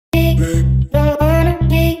Hello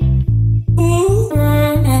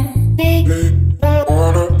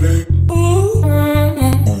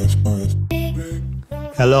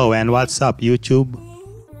and what's up YouTube?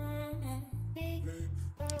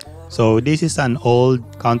 So this is an old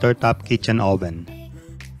countertop kitchen oven.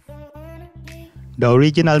 The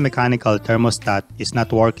original mechanical thermostat is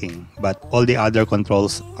not working, but all the other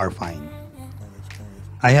controls are fine.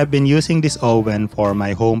 I have been using this oven for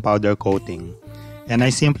my home powder coating, and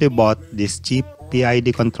I simply bought this cheap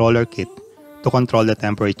PID controller kit to control the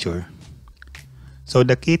temperature. So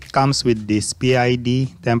the kit comes with this PID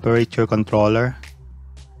Temperature Controller,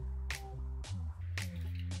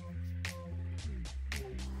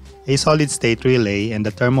 a solid-state relay, and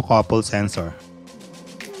the thermocouple sensor.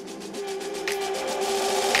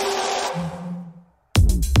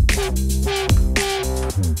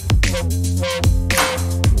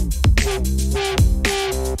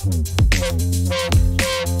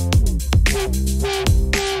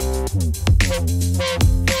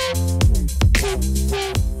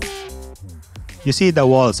 You see the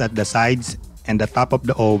walls at the sides and the top of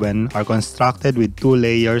the oven are constructed with 2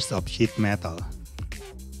 layers of sheet metal.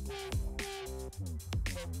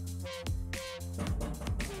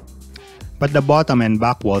 But the bottom and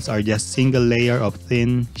back walls are just single layer of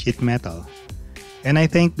thin sheet metal, and I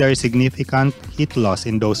think there is significant heat loss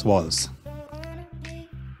in those walls.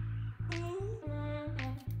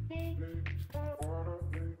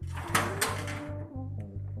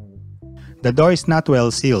 The door is not well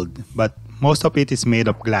sealed, but most of it is made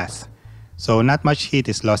of glass, so not much heat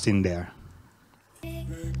is lost in there.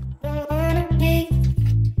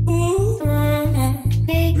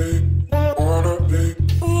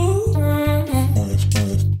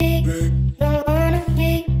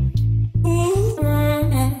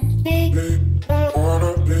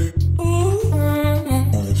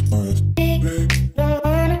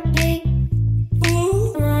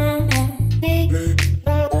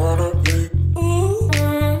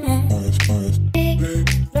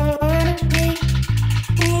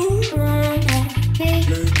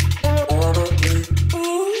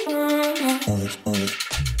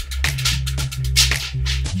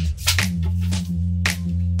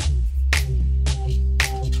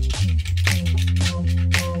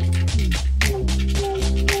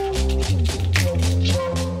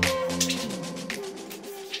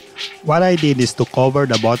 What I did is to cover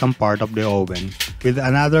the bottom part of the oven with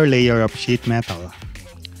another layer of sheet metal.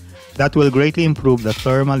 That will greatly improve the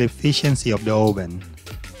thermal efficiency of the oven.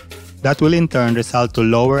 That will in turn result to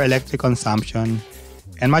lower electric consumption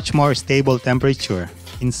and much more stable temperature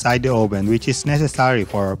inside the oven, which is necessary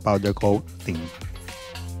for powder coating.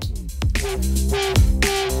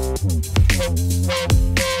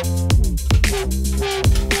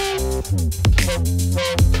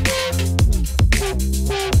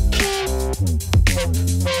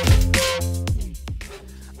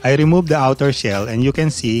 I removed the outer shell, and you can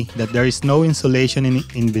see that there is no insulation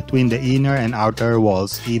in between the inner and outer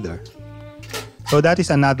walls either. So that is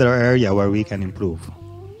another area where we can improve.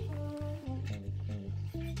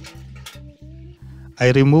 I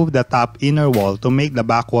removed the top inner wall to make the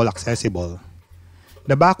back wall accessible.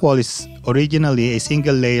 The back wall is originally a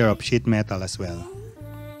single layer of sheet metal as well.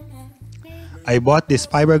 I bought this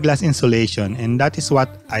fiberglass insulation, and that is what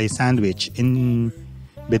I sandwich in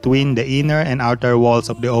between the inner and outer walls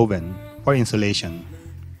of the oven for insulation.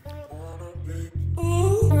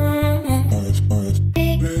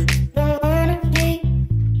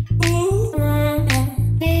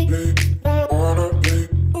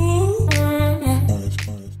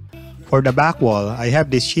 For the back wall, I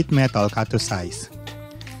have this sheet metal cut to size.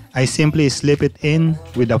 I simply slip it in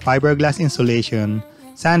with the fiberglass insulation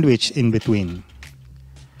sandwiched in between.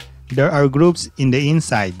 There are grooves in the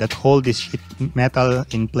inside that hold this sheet metal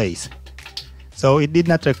in place, so it did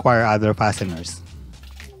not require other fasteners.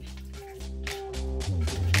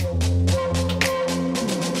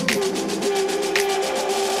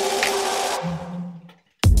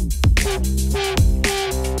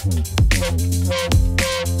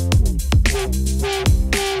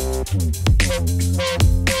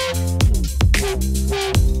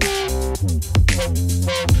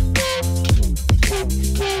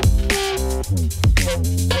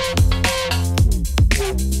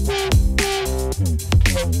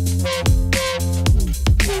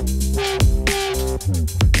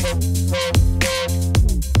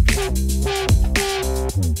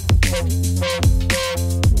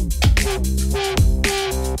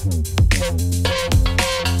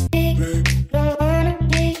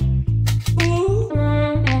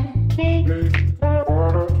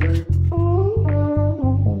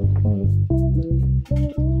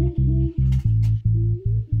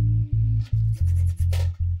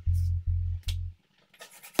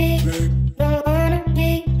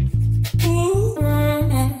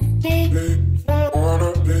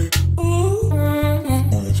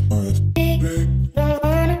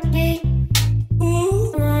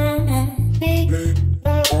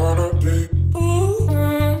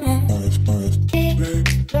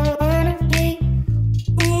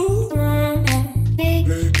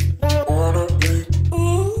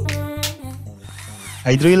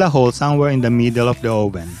 I drill a hole somewhere in the middle of the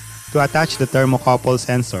oven to attach the thermocouple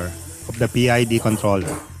sensor of the PID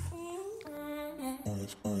controller.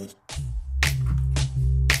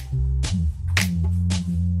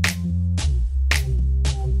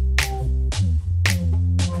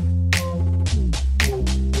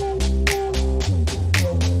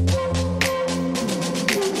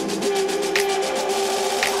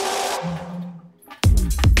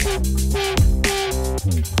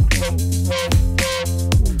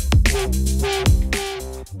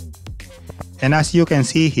 And as you can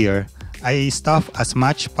see here, I stuff as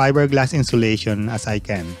much fiberglass insulation as I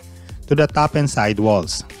can to the top and side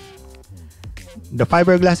walls. The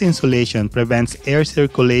fiberglass insulation prevents air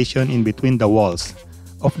circulation in between the walls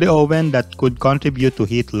of the oven that could contribute to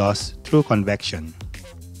heat loss through convection.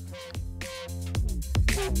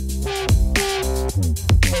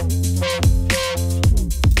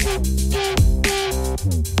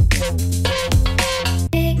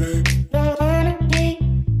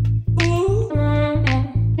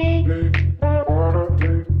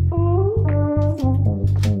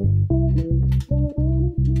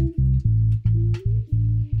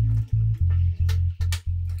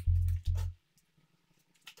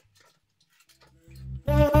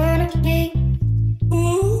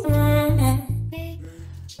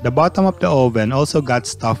 The bottom of the oven also got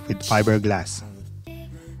stuffed with fiberglass.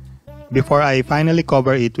 Before I finally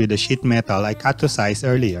cover it with the sheet metal I cut to size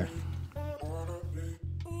earlier.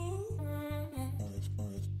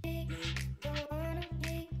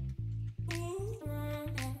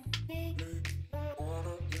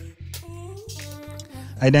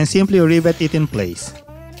 I then simply rivet it in place.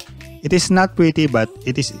 It is not pretty, but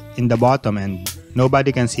it is in the bottom and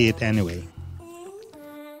nobody can see it anyway.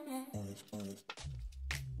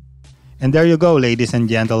 And there you go, ladies and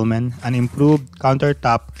gentlemen, an improved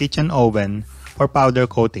countertop kitchen oven for powder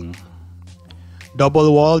coating.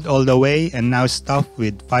 Double walled all the way and now stuffed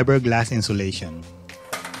with fiberglass insulation.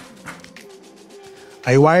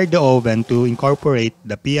 I wired the oven to incorporate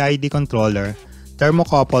the PID controller,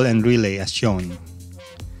 thermocouple and relay as shown.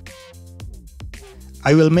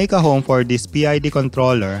 I will make a home for this PID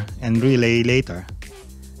controller and relay later.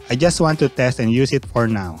 I just want to test and use it for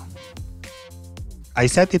now. I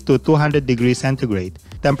set it to 200 degrees centigrade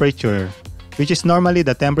temperature, which is normally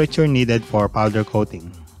the temperature needed for powder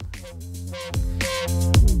coating.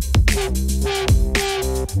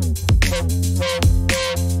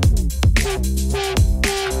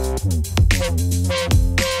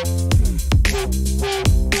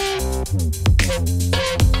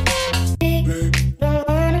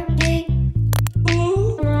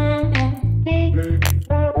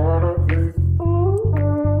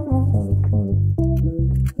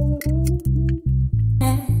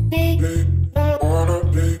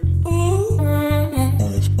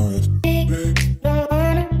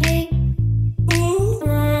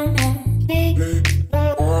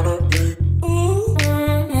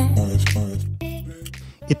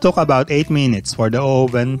 It took about 8 minutes for the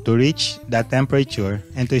oven to reach that temperature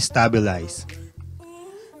and to stabilize.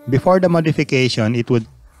 Before the modification, it would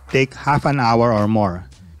take half an hour or more,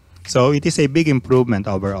 so it is a big improvement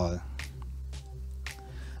overall.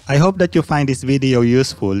 I hope that you find this video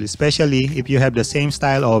useful, especially if you have the same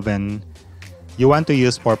style oven you want to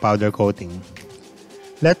use for powder coating.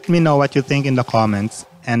 Let me know what you think in the comments,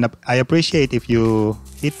 and I appreciate if you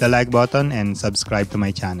hit the like button and subscribe to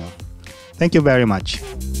my channel. Thank you very much.